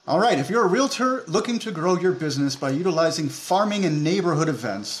All right, if you're a realtor looking to grow your business by utilizing farming and neighborhood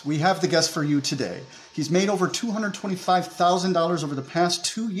events, we have the guest for you today. He's made over $225,000 over the past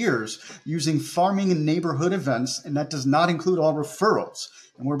 2 years using farming and neighborhood events, and that does not include all referrals.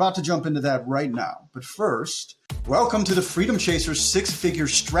 And we're about to jump into that right now. But first, welcome to the Freedom Chasers Six-Figure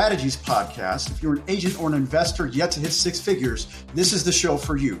Strategies podcast. If you're an agent or an investor yet to hit six figures, this is the show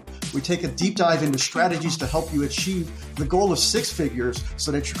for you. We take a deep dive into strategies to help you achieve the goal of six figures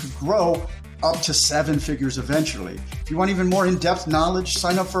so that you could grow up to seven figures eventually. If you want even more in-depth knowledge,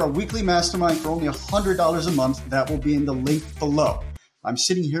 sign up for a weekly mastermind for only $100 a month. That will be in the link below. I'm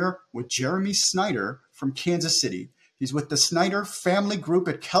sitting here with Jeremy Snider from Kansas City. He's with the Snider family group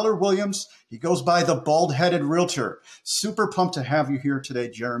at Keller Williams. He goes by the Bald-Headed Realtor. Super pumped to have you here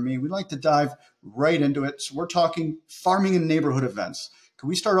today, Jeremy. We'd like to dive right into it. So we're talking farming and neighborhood events. Can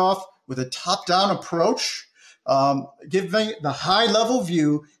we start off with a top-down approach? Give me the high-level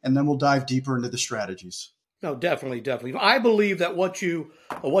view, and then we'll dive deeper into the strategies. No, definitely. I believe that what you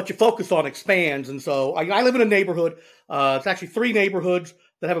focus on expands, and so I live in a neighborhood. It's actually three neighborhoods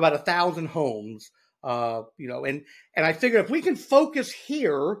that have about 1,000 homes. And I figure if we can focus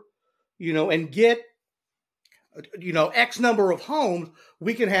here, and get, X number of homes,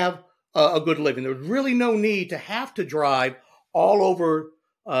 we can have a good living. There's really no need to have to drive all over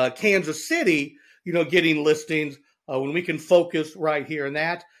Kansas City, getting listings when we can focus right here. And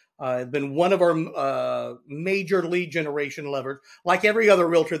that has been one of our major lead generation levers. Like every other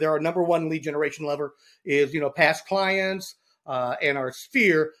realtor, our number one lead generation lever is, past clients and our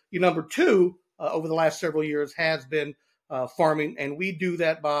sphere. Number two, over the last several years has been farming. And we do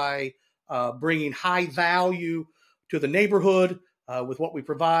that by bringing high value to the neighborhood with what we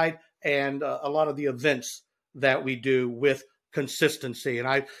provide and a lot of the events that we do with consistency. And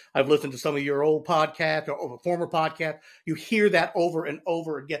I've listened to some of your old podcasts or former podcasts. You hear that over and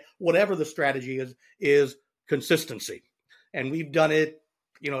over again. Whatever the strategy is consistency. And we've done it,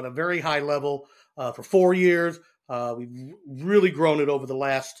 at a very high level for 4 years. We've really grown it over the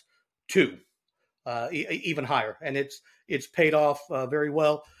last two, even higher. And it's paid off very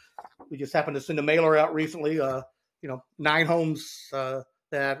well. We just happened to send a mailer out recently, 9 homes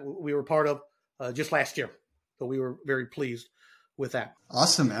that we were part of just last year. So we were very pleased with that.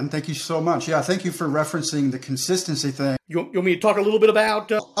 Awesome, man. Thank you so much. Yeah, thank you for referencing the consistency thing. You want me to talk a little bit about?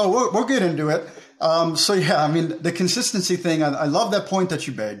 We'll get into it. The consistency thing, I love that point that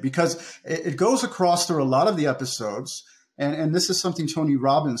you made because it goes across through a lot of the episodes. And this is something Tony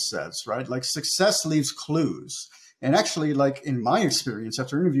Robbins says, right? Like success leaves clues. And actually, like in my experience,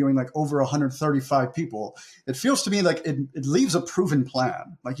 after interviewing like over 135 people, it feels to me like it leaves a proven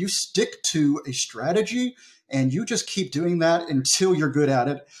plan. Like you stick to a strategy and you just keep doing that until you're good at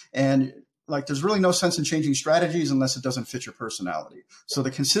it. And like there's really no sense in changing strategies unless it doesn't fit your personality. So the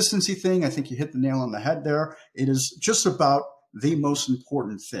consistency thing, I think you hit the nail on the head there. It is just about the most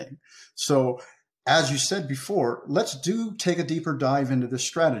important thing. So as you said before, let's take a deeper dive into this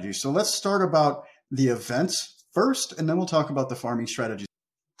strategy. So let's start about the events first, and then we'll talk about the farming strategies.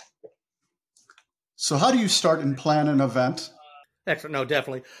 So how do you start and plan an event? Excellent. No,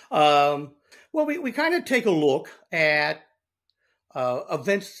 definitely. We kind of take a look at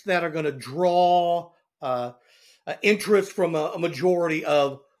events that are going to draw interest from a majority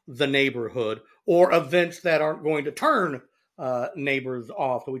of the neighborhood or events that aren't going to turn neighbors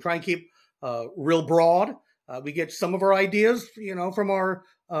off. So we try and keep real broad. We get some of our ideas, from our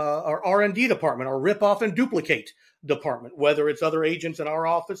R&D department, our rip off and duplicate department, whether it's other agents in our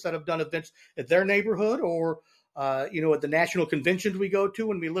office that have done events at their neighborhood or, at the national conventions we go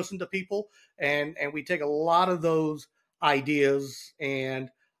to and we listen to people and we take a lot of those ideas and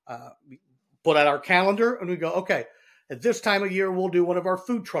we put out our calendar and we go, okay, at this time of year, we'll do one of our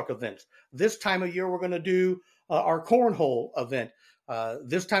food truck events. This time of year, we're going to do our cornhole event.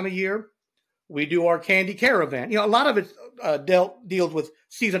 This time of year, we do our Candy Caravan. A lot of it deals with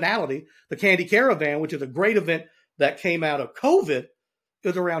seasonality. The Candy Caravan, which is a great event that came out of COVID,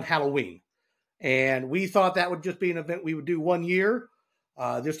 is around Halloween. And we thought that would just be an event we would do 1 year.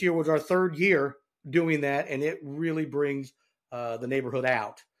 This year was our third year doing that, and it really brings the neighborhood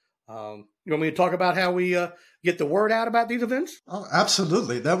out. You want me to talk about how we get the word out about these events? Oh,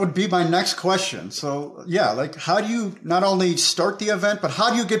 absolutely. That would be my next question. So yeah, like how do you not only start the event, but how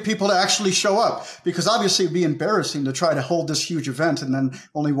do you get people to actually show up? Because obviously it'd be embarrassing to try to hold this huge event and then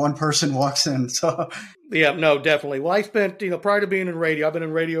only one person walks in. So yeah, no, definitely. Well, I spent, prior to being in radio, prior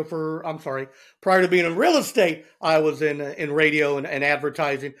to being in real estate, I was in radio and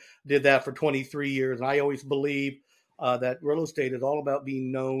advertising, did that for 23 years. And I always believe that real estate is all about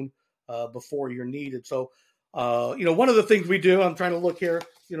being known before you're needed. So One of the things we do, I'm trying to look here,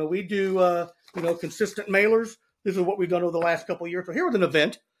 we do, consistent mailers. This is what we've done over the last couple of years. So here was an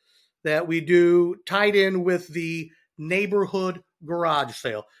event that we do tied in with the neighborhood garage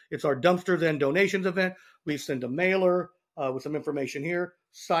sale. It's our dumpsters and donations event. We send a mailer with some information here.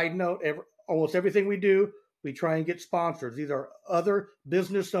 Side note, almost everything we do, we try and get sponsors. These are other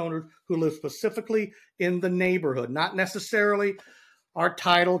business owners who live specifically in the neighborhood, not necessarily our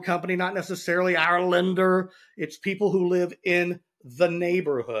title company, not necessarily our lender. It's people who live in the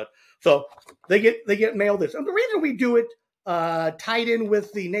neighborhood. So they get mailed this. And the reason we do it tied in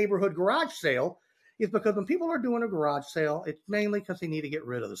with the neighborhood garage sale is because when people are doing a garage sale, it's mainly because they need to get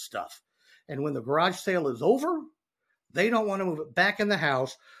rid of the stuff. And when the garage sale is over, they don't want to move it back in the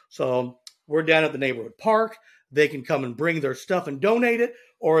house. So we're down at the neighborhood park. They can come and bring their stuff and donate it.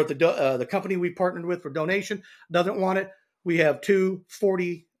 Or if the company we partnered with for donation doesn't want it, we have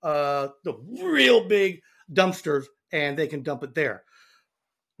 240 the real big dumpsters, and they can dump it there.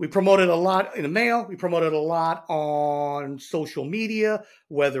 We promote it a lot in the mail. We promote it a lot on social media,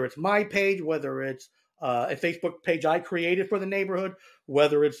 whether it's my page, whether it's a Facebook page I created for the neighborhood,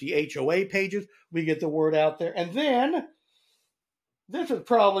 whether it's the HOA pages. We get the word out there. And then, this is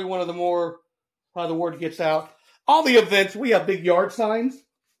probably one of the more, how the word gets out. All the events, we have big yard signs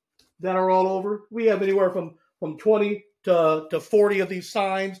that are all over. We have anywhere from 20 to 40 of these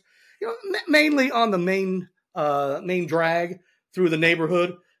signs, mainly on the main drag through the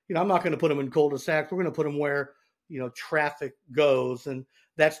neighborhood. I'm not going to put them in cul-de-sacs. We're going to put them where, traffic goes. And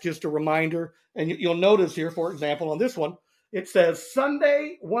that's just a reminder. And you'll notice here, for example, on this one, it says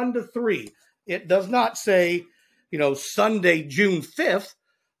Sunday 1 to 3. It does not say, Sunday, June 5th,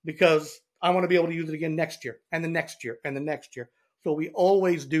 because I want to be able to use it again next year and the next year and the next year. So we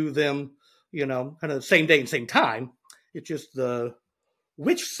always do them, kind of same day and same time. It's just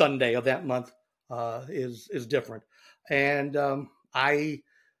which Sunday of that month is different. And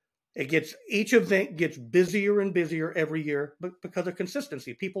each event gets busier and busier every year because of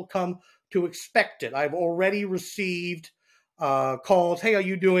consistency. People come to expect it. I've already received calls. Hey, are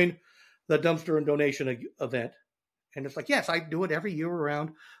you doing the dumpster and donation event? And it's like, yes, I do it every year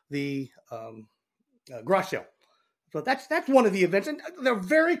around the garage sale. So that's one of the events, and they're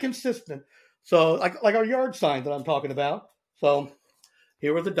very consistent. So like our yard sign that I'm talking about. So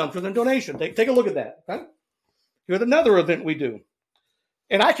here are the dumpsters and donation. Take a look at that. Okay? Here's another event we do.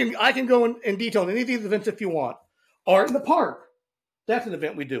 And I can go in detail on any of these events if you want. Art in the Park. That's an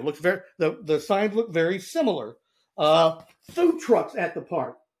event we do. Looks the signs look very similar. Food trucks at the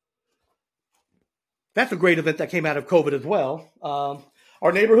park. That's a great event that came out of COVID as well.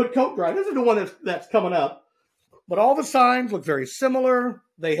 Our neighborhood coat drive. This is the one that's coming up. But all the signs look very similar.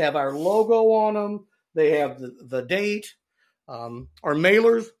 They have our logo on them. They have the date. Our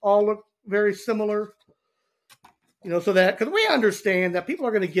mailers all look very similar. So that, because we understand that people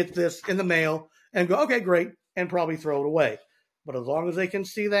are going to get this in the mail and go, okay, great, and probably throw it away. But as long as they can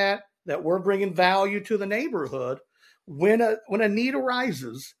see that we're bringing value to the neighborhood, when a need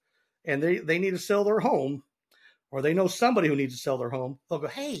arises and they need to sell their home, or they know somebody who needs to sell their home, they'll go,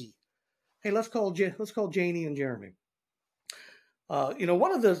 hey, let's call Janie and Jeremy.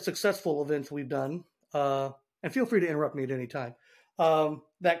 One of the successful events we've done, and feel free to interrupt me at any time,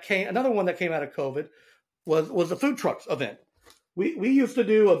 another one that came out of COVID was the food trucks event. We used to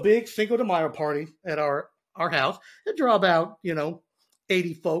do a big Cinco de Mayo party at our house. It'd draw about,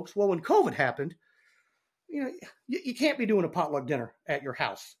 80 folks. Well, when COVID happened, you can't be doing a potluck dinner at your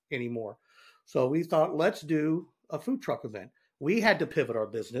house anymore. So we thought, let's do a food truck event. We had to pivot our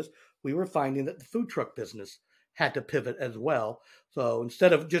business. We were finding that the food truck business had to pivot as well. So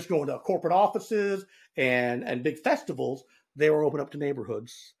instead of just going to corporate offices and big festivals, they were open up to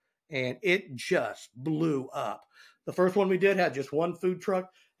neighborhoods. And it just blew up. The first one we did had just one food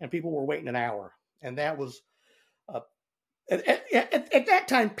truck, and people were waiting an hour. And that was, at that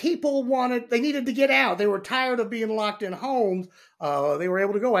time, people they needed to get out. They were tired of being locked in homes. They were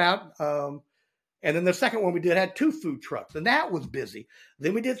able to go out. And then the second one we did had 2 food trucks, and that was busy.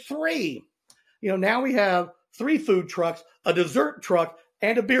 Then we did 3. Now we have 3 food trucks, a dessert truck,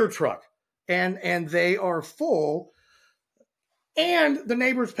 and a beer truck. And they are full. And the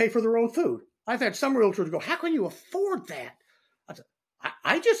neighbors pay for their own food. I've had some realtors go, how can you afford that? I said,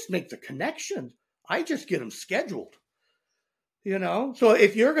 I just make the connections. I just get them scheduled. So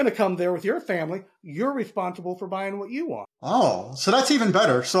if you're going to come there with your family, you're responsible for buying what you want. Oh, so that's even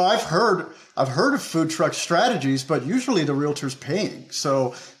better. So I've heard of food truck strategies, but usually the realtor's paying.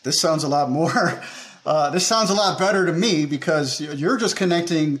 So this sounds a lot more. This sounds a lot better to me, because you're just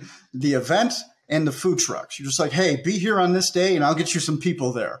connecting the event and the food trucks. You're just like, hey, be here on this day and I'll get you some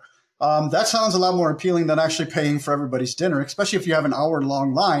people there. That sounds a lot more appealing than actually paying for everybody's dinner, especially if you have an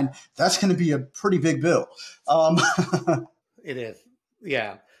hour-long line. That's going to be a pretty big bill. It is.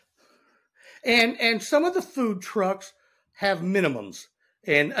 Yeah. And some of the food trucks have minimums.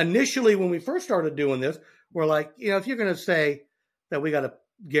 And initially, when we first started doing this, we're like, if you're going to say that we got to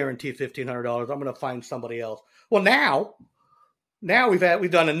guarantee $1,500, I'm going to find somebody else. Well, now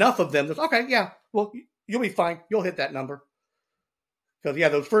we've done enough of them. That's okay. Yeah. Well, you'll be fine. You'll hit that number. Because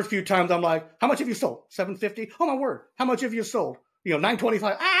those first few times I'm like, how much have you sold? $750? Oh my word. How much have you sold?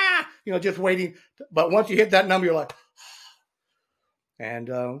 $925. Just waiting. But once you hit that number, you're like, and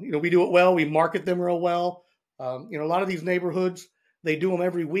we do it well. We market them real well. A lot of these neighborhoods, they do them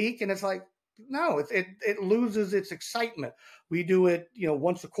every week, and it's like, no, it loses its excitement. We do it,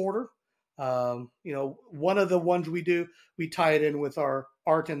 once a quarter. One of the ones we do, we tie it in with our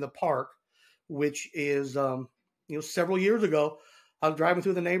Art in the Park, which is, several years ago, I was driving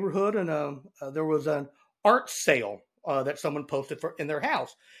through the neighborhood, and there was an art sale that someone posted in their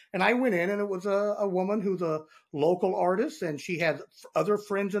house. And I went in, and it was a woman who's a local artist, and she had other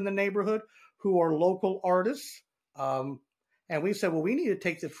friends in the neighborhood who are local artists. And we said, well, we need to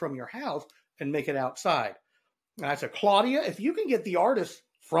take this from your house and make it outside. And I said, Claudia, if you can get the artists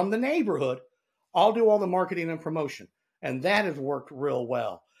from the neighborhood, I'll do all the marketing and promotion. And that has worked real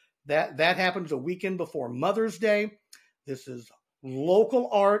well. That happens a weekend before Mother's Day. This is local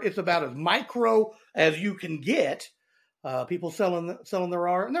art. It's about as micro as you can get. People selling their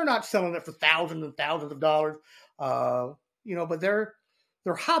art, and they're not selling it for thousands and thousands of dollars. But they're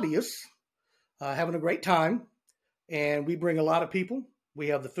hobbyists having a great time, and we bring a lot of people. We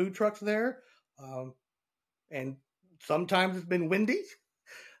have the food trucks there, and sometimes it's been windy.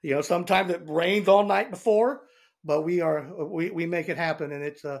 Sometimes it rains all night before, but we make it happen,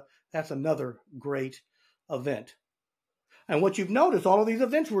 and that's another great event. And what you've noticed, all of these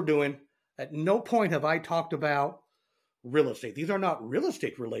events we're doing, at no point have I talked about real estate. These are not real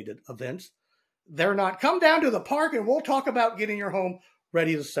estate related events. They're not come down to the park and we'll talk about getting your home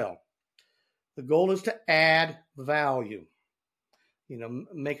ready to sell. The goal is to add value,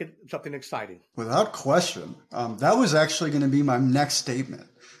 make it something exciting. Without question. That was actually going to be my next statement.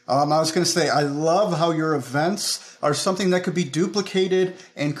 I was going to say, I love how your events are something that could be duplicated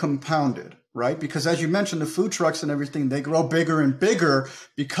and compounded. Right? Because as you mentioned, the food trucks and everything, they grow bigger and bigger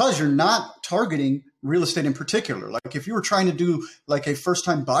because you're not targeting real estate in particular. Like if you were trying to do like a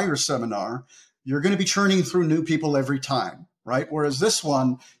first-time buyer seminar, you're going to be churning through new people every time, right? Whereas this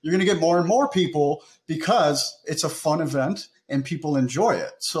one, you're going to get more and more people because it's a fun event and people enjoy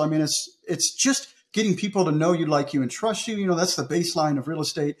it. So, I mean, it's just getting people to know you, like you, and trust you. That's the baseline of real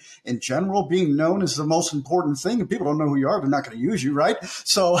estate in general. Being known is the most important thing. If people don't know who you are, they're not going to use you, right?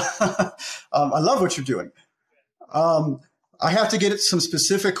 So I love what you're doing. I have to get some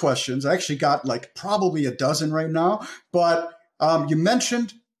specific questions. I actually got like probably a dozen right now. But you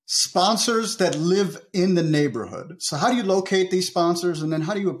mentioned sponsors that live in the neighborhood. So how do you locate these sponsors, and then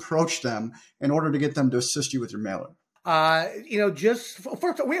how do you approach them in order to get them to assist you with your mailer? Just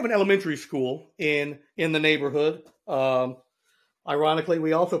first, we have an elementary school in the neighborhood. Ironically,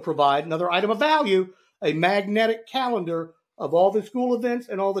 we also provide another item of value, a magnetic calendar of all the school events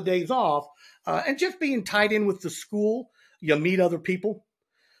and all the days off. And just being tied in with the school, you meet other people.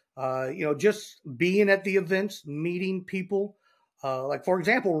 Just being at the events, meeting people. Like, for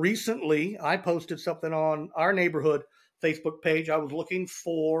example, recently I posted something on our neighborhood Facebook page. I was looking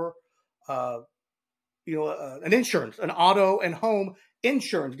for an insurance, an auto and home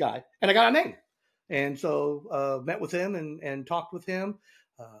insurance guy. And I got a name. And so met with him and talked with him.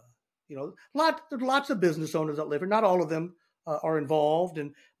 There's lots of business owners that live here. Not all of them are involved.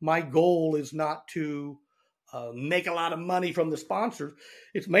 And my goal is not to make a lot of money from the sponsors.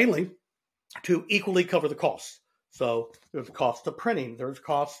 It's mainly to equally cover the costs. So there's cost to printing. There's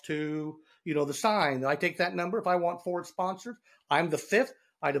cost to, the sign. I take that number. If I want 4 sponsors, I'm the 5th.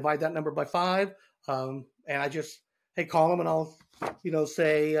 I divide that number by 5. And I just, call them and I'll,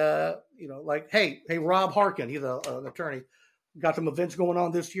 say, hey, Rob Harkin, he's an attorney, got some events going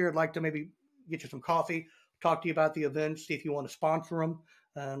on this year. I'd like to maybe get you some coffee, talk to you about the events, see if you want to sponsor them,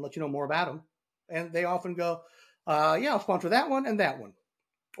 and let you know more about them. And they often go, I'll sponsor that one and that one.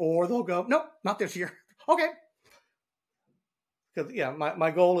 Or they'll go, nope, not this year. Okay. Because,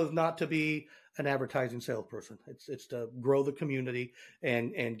 my goal is not to be an advertising salesperson. It's to grow the community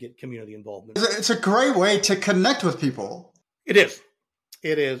and get community involvement. It's a great way to connect with people. It is.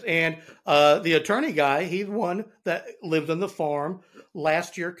 And the attorney guy, he's one that lives on the farm.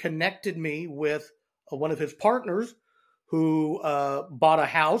 Last year connected me with one of his partners who bought a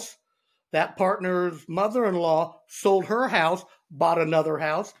house. That partner's mother-in-law sold her house, bought another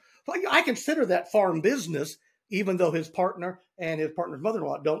house. So I consider that farm business, even though his partner and his partner's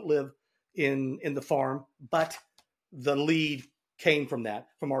mother-in-law don't live in the farm, but the lead came from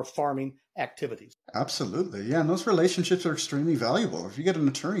our farming activities. Absolutely. Yeah. And those relationships are extremely valuable. If you get an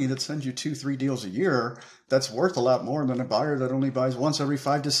attorney that sends you 2, 3 deals a year, that's worth a lot more than a buyer that only buys once every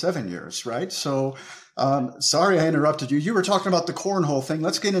 5 to 7 years, right? So, sorry I interrupted you. You were talking about the cornhole thing.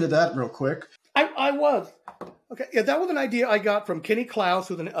 Let's get into that real quick. I was. Okay. Yeah, that was an idea I got from Kenny Klaus,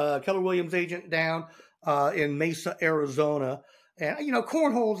 who's a Keller Williams agent down in Mesa, Arizona. And,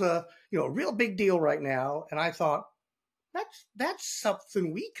 cornhole's a real big deal right now. And I thought, that's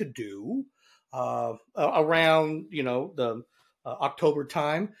something we could do around the October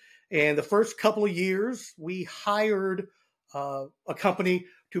time. And the first couple of years, we hired a company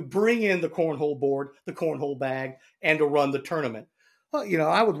to bring in the cornhole board, the cornhole bag, and to run the tournament. Well,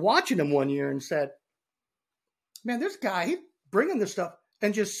 I was watching him one year and said, "Man, this guy, he's bringing this stuff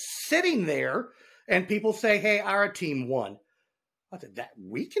and just sitting there, and people say, 'Hey, our team won.'" I said, "That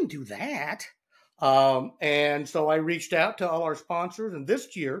we can do that." And so I reached out to all our sponsors, and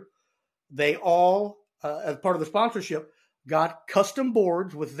this year they all, as part of the sponsorship, got custom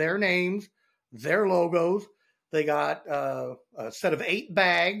boards with their names, their logos. They got a set of 8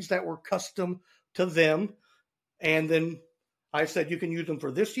 bags that were custom to them. And then I said, "You can use them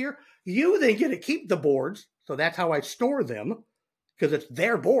for this year. You then get to keep the boards." So that's how I store them, because it's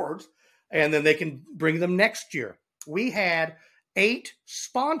their boards. And then they can bring them next year. We had 8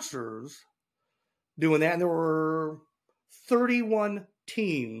 sponsors doing that, and there were 31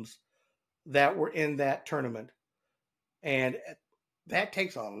 teams that were in that tournament. And that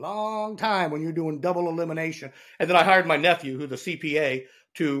takes a long time when you're doing double elimination. And then I hired my nephew, who's a CPA,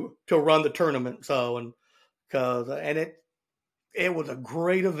 to run the tournament. So, it was a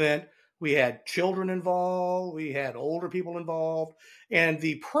great event. We had children involved, we had older people involved, and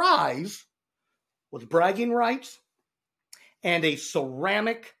the prize was bragging rights and a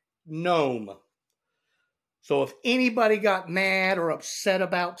ceramic gnome. So if anybody got mad or upset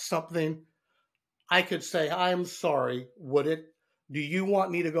about something, I could say, "I'm sorry, do you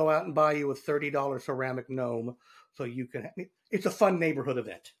want me to go out and buy you a $30 ceramic gnome so you can," it's a fun neighborhood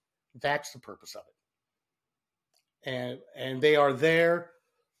event. That's the purpose of it. And they are there,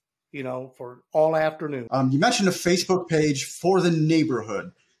 for all afternoon. You mentioned a Facebook page for the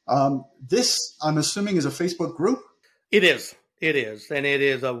neighborhood. This, I'm assuming, is a Facebook group? It is. And it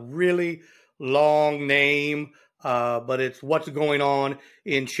is a really long name, but it's what's going on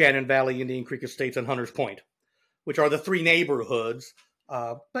in Shannon Valley, Indian Creek Estates, and Hunters Point, which are the 3 neighborhoods.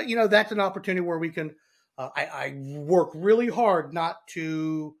 But, that's an opportunity where we can, I work really hard not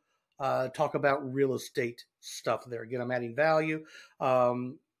to talk about real estate stuff there. Again, I'm adding value.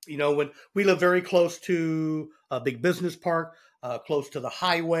 When we live very close to a big business park, close to the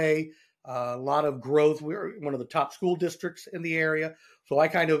highway, a lot of growth. We're one of the top school districts in the area. So I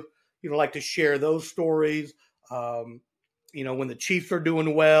kind of, like to share those stories. When the Chiefs are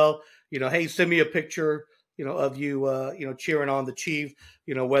doing well, hey, send me a picture, of you, cheering on the Chiefs,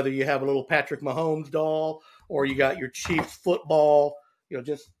 whether you have a little Patrick Mahomes doll or you got your Chiefs football,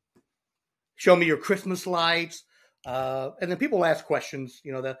 just show me your Christmas lights. And then people ask questions,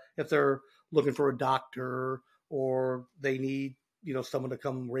 that if they're looking for a doctor or they need, someone to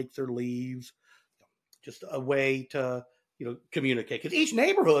come rake their leaves, just a way to, communicate. Because each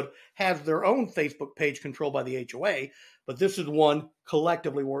neighborhood has their own Facebook page controlled by the HOA, but this is one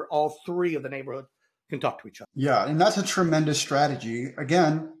collectively where all 3 of the neighborhood can talk to each other. Yeah, and that's a tremendous strategy.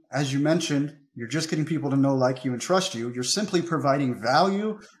 Again, as you mentioned, you're just getting people to know, like you, and trust you. You're simply providing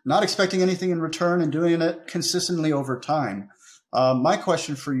value, not expecting anything in return, and doing it consistently over time. My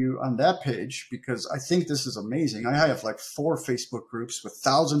question for you on that page, because I think this is amazing. I have like 4 Facebook groups with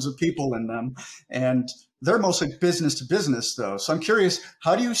thousands of people in them, and they're mostly business to business though. So I'm curious,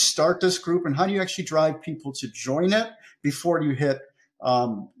 how do you start this group and how do you actually drive people to join it before you hit,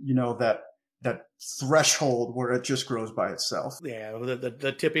 that threshold where it just grows by itself? Yeah,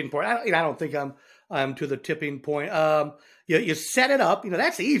 the tipping point. I don't think I'm to the tipping point. You set it up.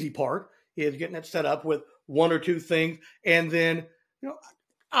 That's the easy part, is getting it set up with 1 or 2 things, and then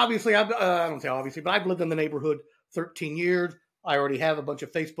obviously I don't say obviously, but I've lived in the neighborhood 13 years. I already have a bunch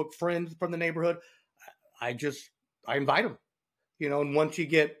of Facebook friends from the neighborhood. I invite them, and once you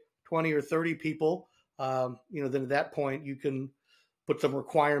get 20 or 30 people, then at that point you can put some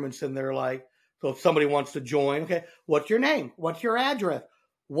requirements in there, like, so if somebody wants to join, okay, what's your name? What's your address?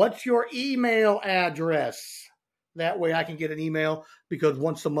 What's your email address? That way I can get an email, because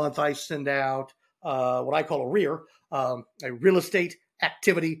once a month I send out what I call a REAR, a real estate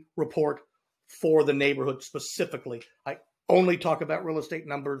activity report for the neighborhood specifically. only talk about real estate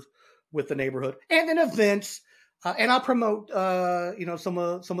numbers with the neighborhood, and then events. And I'll promote, some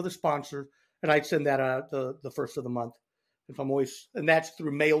of the sponsors, and I'd send that out the first of the month. If I'm always, and that's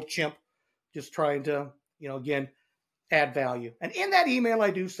through MailChimp, just trying to, again, add value. And in that email,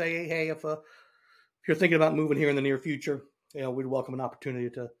 I do say, hey, if you're thinking about moving here in the near future, we'd welcome an opportunity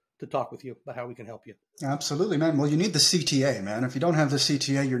to talk with you about how we can help you. Absolutely, man. Well, you need the CTA, man. If you don't have the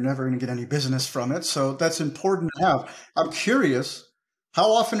CTA, you're never going to get any business from it. So that's important to have. I'm curious,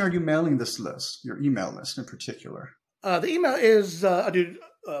 how often are you mailing this list, your email list in particular? The email is, I do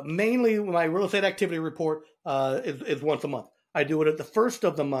mainly my real estate activity report is once a month. I do it at the first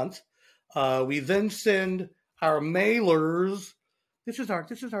of the month. We then send our mailers. This is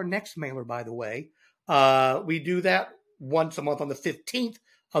our next mailer, by the way. We do that once a month on the 15th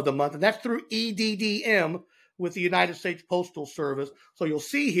of the month, and that's through EDDM with the United States Postal Service. So you'll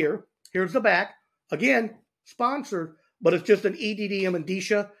see here's the back. Again, sponsored, but it's just an EDDM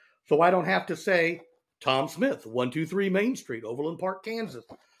indicia, so I don't have to say Tom Smith, 123 Main Street, Overland Park, Kansas.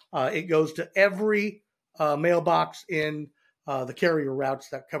 It goes to every mailbox in the carrier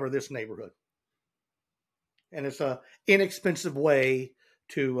routes that cover this neighborhood. And it's an inexpensive way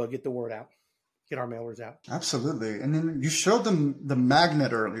to get the word out, get our mailers out. Absolutely. And then you showed them the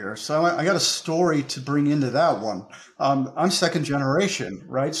magnet earlier. So I got a story to bring into that one. I'm second generation,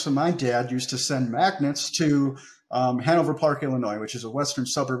 right? So my dad used to send magnets to Hanover Park, Illinois, which is a western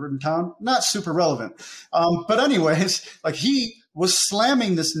suburban town. Not super relevant. But anyways, like he was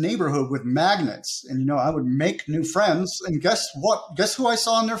slamming this neighborhood with magnets. And, I would make new friends. And guess what? Guess who I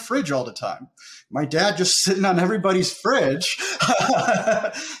saw in their fridge all the time? My dad just sitting on everybody's fridge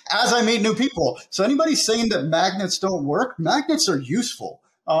as I meet new people. So anybody saying that magnets don't work, magnets are useful.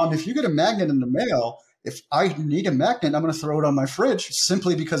 If you get a magnet in the mail, if I need a magnet, I'm going to throw it on my fridge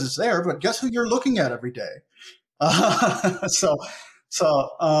simply because it's there. But guess who you're looking at every day? I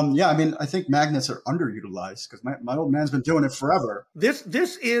think magnets are underutilized because my old man's been doing it forever. This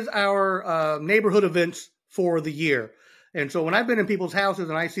is our neighborhood events for the year. And so when I've been in people's houses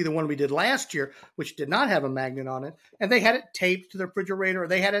and I see the one we did last year, which did not have a magnet on it, and they had it taped to the refrigerator, or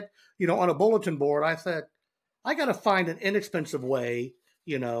they had it, on a bulletin board, I said, I got to find an inexpensive way,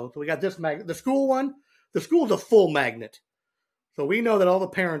 So we got this magnet. The school's a full magnet. So we know that all the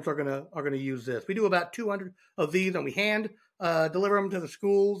parents are gonna use this. We do about 200 of these, and we hand deliver them to the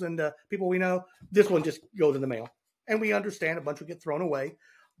schools and people we know. This one just goes in the mail, and we understand a bunch will get thrown away,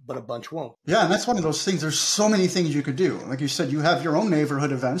 but a bunch won't. Yeah, and that's one of those things. There's so many things you could do. Like you said, you have your own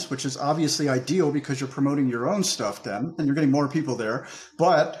neighborhood events, which is obviously ideal because you're promoting your own stuff then, and you're getting more people there.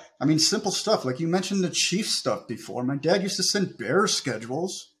 But simple stuff like you mentioned the chief stuff before. My dad used to send bear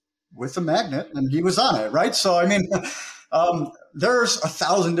schedules with a magnet, and he was on it, right? So there's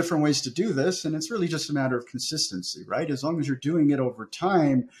 1,000 different ways to do this, and it's really just a matter of consistency, right? As long as you're doing it over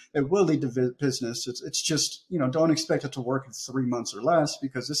time, it will lead to business. It's just, don't expect it to work in 3 months or less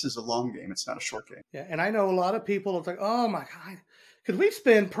because this is a long game. It's not a short game. Yeah, and I know a lot of people, it's like, oh my God, because we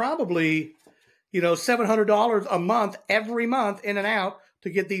spend probably, $700 a month, every month in and out to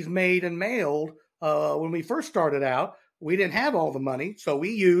get these made and mailed. When we first started out, we didn't have all the money, so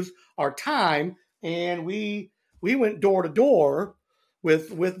we used our time, and we went door to door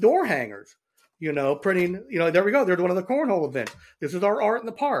with door hangers, printing, there we go. They're doing the cornhole event. This is our art in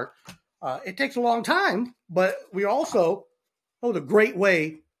the park. It takes a long time, but we also, it's a great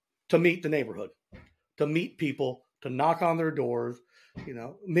way to meet the neighborhood, to meet people, to knock on their doors.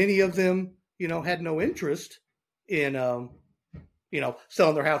 Many of them, had no interest in,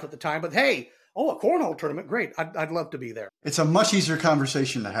 selling their house at the time, but hey, a cornhole tournament. Great. I'd love to be there. It's a much easier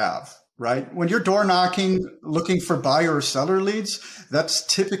conversation to have. Right? When you're door knocking, looking for buyer or seller leads, that's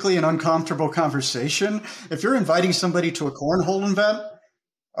typically an uncomfortable conversation. If you're inviting somebody to a cornhole event,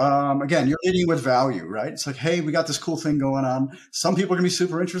 again, you're leading with value, right? It's like, hey, we got this cool thing going on. Some people are going to be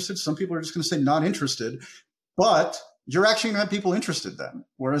super interested. Some people are just going to say not interested, but you're actually going to have people interested then.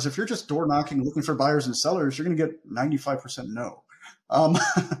 Whereas if you're just door knocking, looking for buyers and sellers, you're going to get 95% no.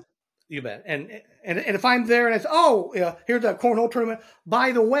 You bet. And if I'm there and it's, here's a cornhole tournament.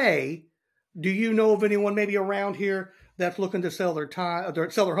 By the way, do you know of anyone maybe around here that's looking to sell their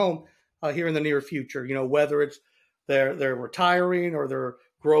home here in the near future? Whether it's they're retiring or they're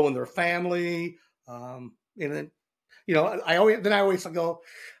growing their family. And then, I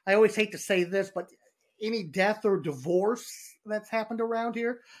always hate to say this, but any death or divorce that's happened around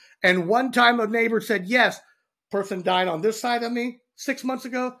here. And one time a neighbor said, yes, person died on this side of me 6 months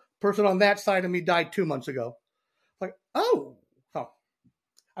ago. Person on that side of me died 2 months ago. Like, oh.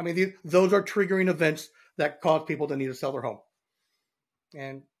 Those are triggering events that cause people to need to sell their home.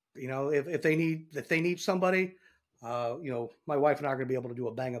 And, if they need somebody, my wife and I are going to be able to do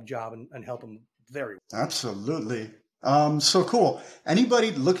a bang up job and help them very well. Absolutely. So cool.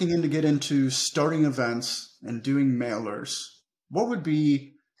 Anybody looking in to get into starting events and doing mailers, what would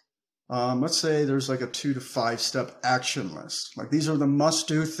be, let's say there's like a 2 to 5 step action list. Like these are the must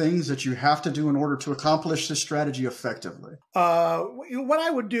do things that you have to do in order to accomplish this strategy effectively. What I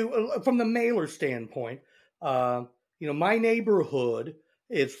would do from the mailer standpoint, my neighborhood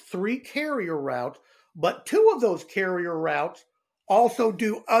is 3 carrier routes, but 2 of those carrier routes also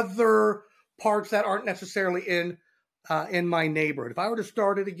do other parts that aren't necessarily in my neighborhood. If I were to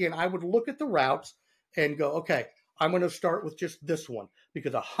start it again, I would look at the routes and go, okay, I'm going to start with just this one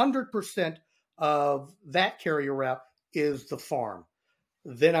because 100% of that carrier route is the farm.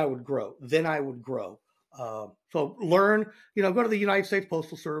 Then I would grow. So learn, go to the United States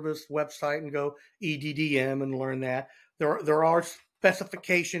Postal Service website and go EDDM and learn that. There are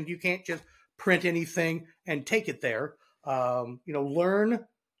specifications. You can't just print anything and take it there. Learn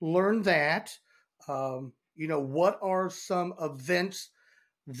that. What are some events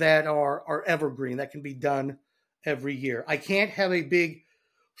that are evergreen that can be done every year? I can't have a big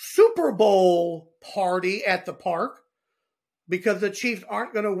Super Bowl party at the park because the Chiefs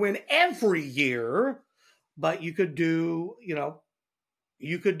aren't going to win every year, but you could do, the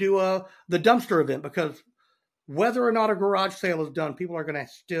dumpster event because whether or not a garage sale is done, people are going to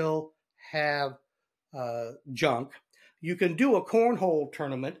still have junk. You can do a cornhole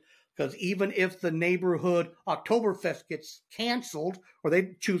tournament because even if the neighborhood Oktoberfest gets canceled or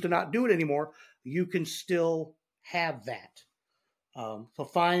they choose to not do it anymore, you can still have that. So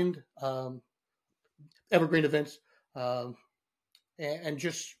find evergreen events and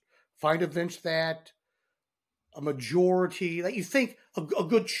just find events that a majority, that you think a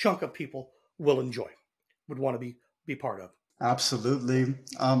good chunk of people will enjoy, would want to be part of. Absolutely.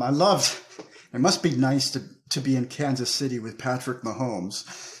 I loved, it must be nice to be in Kansas City with Patrick Mahomes.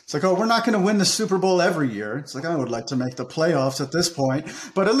 It's like, oh, we're not going to win the Super Bowl every year. It's like, I would like to make the playoffs at this point,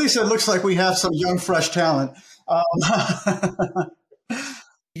 but at least it looks like we have some young, fresh talent.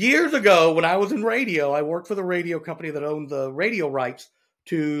 Years ago, when I was in radio, I worked for the radio company that owned the radio rights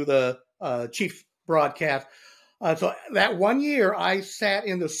to the Chiefs broadcast. So that one year, I sat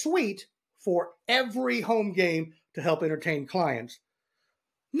in the suite for every home game to help entertain clients.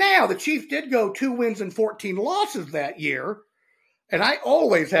 Now, the Chiefs did go 2 wins and 14 losses that year, and I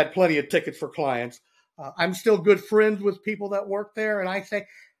always had plenty of tickets for clients. I'm still good friends with people that work there, and I say,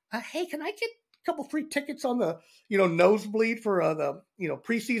 hey, can I get a couple free tickets on the, nosebleed for the,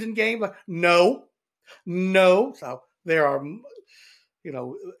 preseason game? No. So there are,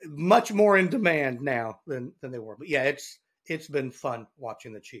 much more in demand now than they were. But yeah, it's been fun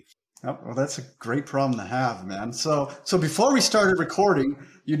watching the Chiefs. Oh, well, that's a great problem to have, man. So before we started recording,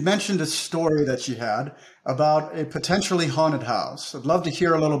 you'd mentioned a story that you had about a potentially haunted house. I'd love to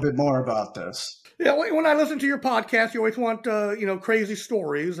hear a little bit more about this. Yeah, when I listen to your podcast, you always want, crazy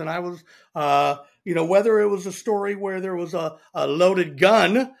stories. And I was, whether it was a story where there was a loaded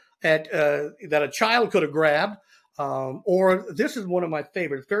gun that a child could have grabbed, or this is one of my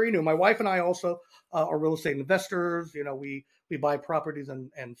favorites, very new. My wife and I also are real estate investors. We buy properties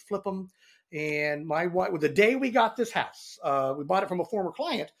and flip them. And my wife, the day we got this house, we bought it from a former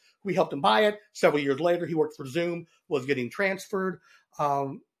client. We helped him buy it. Several years later, he worked for Zoom, was getting transferred.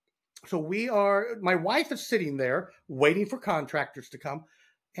 So my wife is sitting there waiting for contractors to come,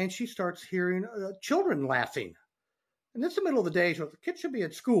 and she starts hearing children laughing. And it's the middle of the day. So the kids should be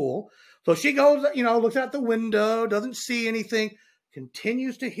at school. So she goes, looks out the window, doesn't see anything,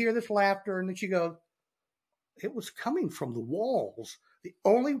 continues to hear this laughter. And then she goes, it was coming from the walls. The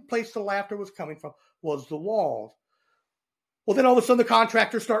only place the laughter was coming from was the walls. Well, then all of a sudden the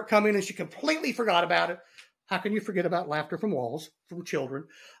contractors start coming and she completely forgot about it. How can you forget about laughter from walls, from children?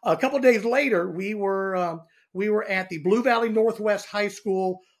 A couple of days later, we were at the Blue Valley Northwest High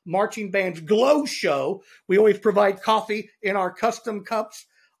School Marching Band's Glow Show. We always provide coffee in our custom cups.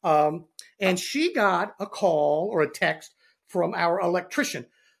 And she got a call or a text from our electrician.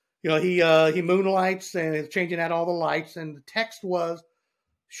 He moonlights and is changing out all the lights. And the text was,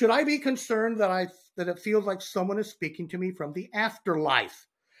 should I be concerned that it feels like someone is speaking to me from the afterlife?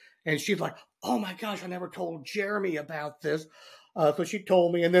 And she's like, oh my gosh, I never told Jeremy about this. So she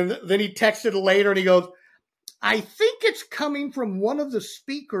told me. And then he texted later and he goes, I think it's coming from one of the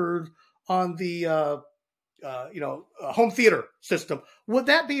speakers on the, home theater system. Would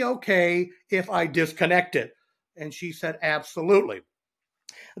that be okay if I disconnect it? And she said, absolutely.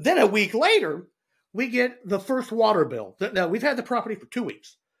 Then a week later, we get the first water bill. Now, we've had the property for 2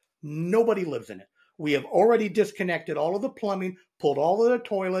 weeks. Nobody lives in it. We have already disconnected all of the plumbing, pulled all of the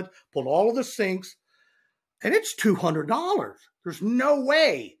toilet, pulled all of the sinks. and it's $200. There's no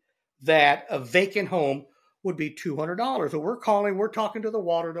way that a vacant home would be $200. So we're talking to the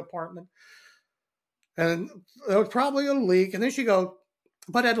water department, and there was probably a leak. And then she goes,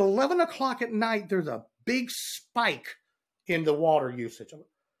 but at 11 o'clock at night, there's a big spike in the water usage.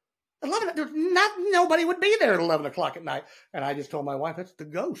 11, nobody would be there at 11 o'clock at night. And I just told my wife, that's the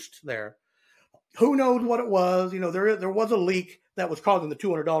ghost there. Who knows what it was? There was a leak that was causing the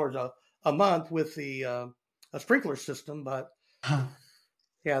 $200 a month with the a sprinkler system, but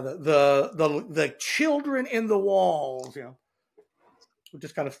yeah, the children in the walls,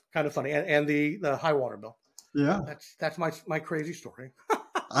 just kind of funny, and the high water bill. Yeah, that's my crazy story.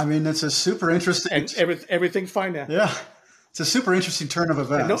 I mean, it's a super interesting, and everything's fine now. Yeah, it's a super interesting turn of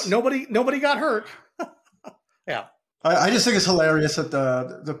events. Nobody got hurt. Yeah, I just think it's hilarious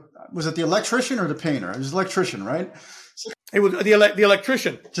that was it the electrician or the painter? It was the electrician, right? It was the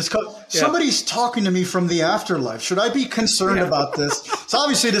electrician. Somebody's talking to me from the afterlife. Should I be concerned about this? So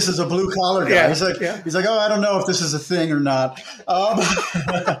obviously this is a blue collar guy. Yeah. He's like, oh, I don't know if this is a thing or not.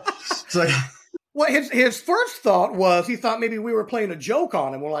 It's like, well, his first thought was he thought maybe we were playing a joke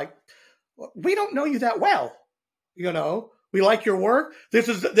on him. We're like, we don't know you that well, We like your work. That's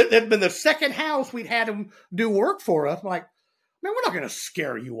been the second house we'd had him do work for us. I'm like, man, we're not going to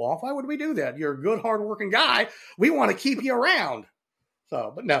scare you off. Why would we do that? You're a good, hardworking guy. We want to keep you around.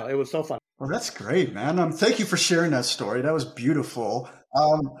 So, but no, it was so fun. Well, that's great, man. Thank you for sharing that story. That was beautiful.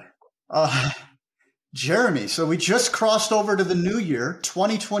 Jeremy, so we just crossed over to the new year,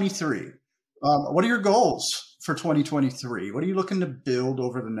 2023. What are your goals for 2023? What are you looking to build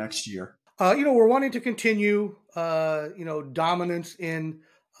over the next year? We're wanting to continue, dominance in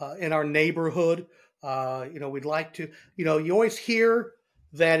our neighborhood. We'd like to, you always hear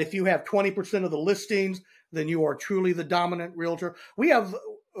that if you have 20% of the listings, then you are truly the dominant realtor.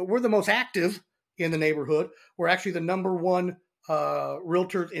 We're the most active in the neighborhood. We're actually the number one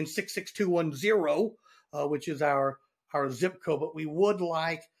realtors in 66210, which is our zip code, but we would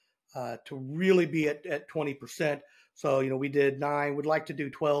like to really be at 20%. So, we did 9, we'd like to do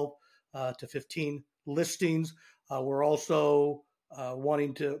 12 to 15 listings. We're also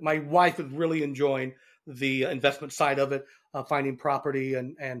my wife is really enjoying the investment side of it, finding property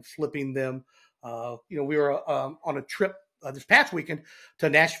and flipping them. We were on a trip this past weekend to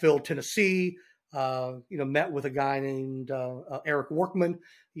Nashville, Tennessee. Met with a guy named Eric Workman.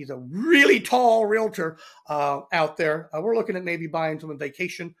 He's a really tall realtor out there. We're looking at maybe buying some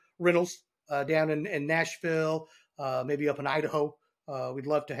vacation rentals down in Nashville, maybe up in Idaho. We'd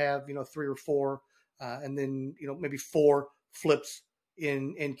love to have 3 or 4, and then maybe 4 flips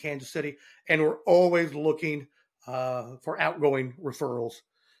in Kansas City. And we're always looking for outgoing referrals.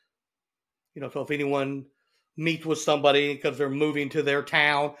 So if anyone meets with somebody because they're moving to their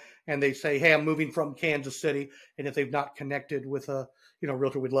town and they say, hey, I'm moving from Kansas City, and if they've not connected with a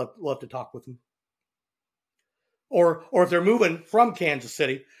realtor, we'd love to talk with them. Or if they're moving from Kansas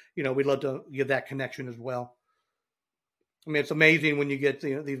City, we'd love to give that connection as well. I mean, it's amazing when you get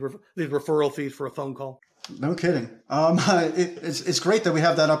these referral fees for a phone call. No kidding. It's great that we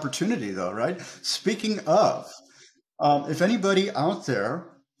have that opportunity, though, right? Speaking of, if anybody out there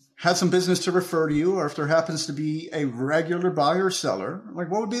has some business to refer to you, or if there happens to be a regular buyer or seller, what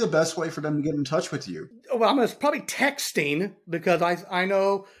would be the best way for them to get in touch with you? Well, it's probably texting, because I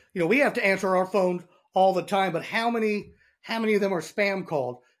know we have to answer our phones all the time, but how many of them are spam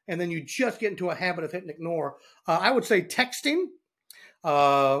called? And then you just get into a habit of hitting ignore. I would say texting,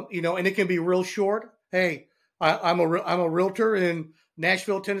 and it can be real short. Hey, I'm a realtor in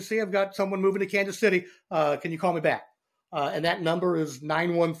Nashville, Tennessee. I've got someone moving to Kansas City. Can you call me back? And that number is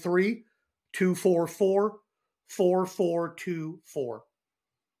 913-244-4424.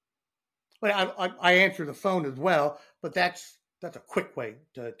 But I answer the phone as well, but that's a quick way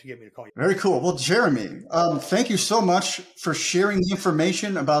to get me to call you. Very cool. Well, Jeremy, thank you so much for sharing the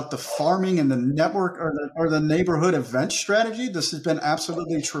information about the farming and the network or the neighborhood event strategy. This has been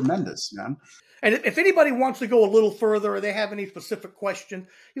absolutely tremendous, man. And if anybody wants to go a little further, or they have any specific question,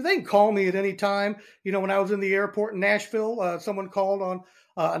 they can call me at any time. When I was in the airport in Nashville, someone called on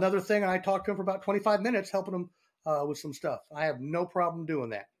another thing, and I talked to him for about 25 minutes, helping him with some stuff. I have no problem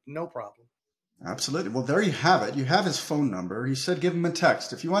doing that. No problem. Absolutely. Well, there you have it. You have his phone number. He said give him a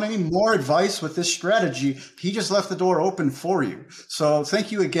text. If you want any more advice with this strategy, he just left the door open for you. So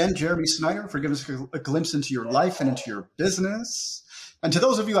thank you again, Jeremy Snider, for giving us a glimpse into your life and into your business. And to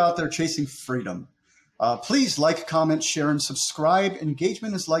those of you out there chasing freedom, please like, comment, share, and subscribe.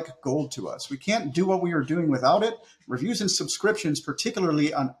 Engagement is like gold to us. We can't do what we are doing without it. Reviews and subscriptions,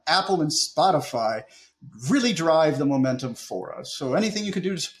 particularly on Apple and Spotify, really drive the momentum for us. So anything you can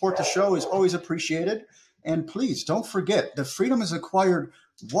do to support the show is always appreciated. And please don't forget that freedom is acquired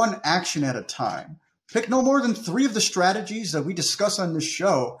one action at a time. Pick no more than 3 of the strategies that we discuss on this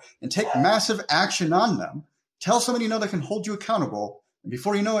show and take massive action on them. Tell somebody you know that can hold you accountable. And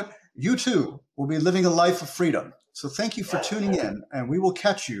before you know it, you too will be living a life of freedom. So thank you for tuning in, and we will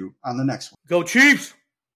catch you on the next one. Go Chiefs!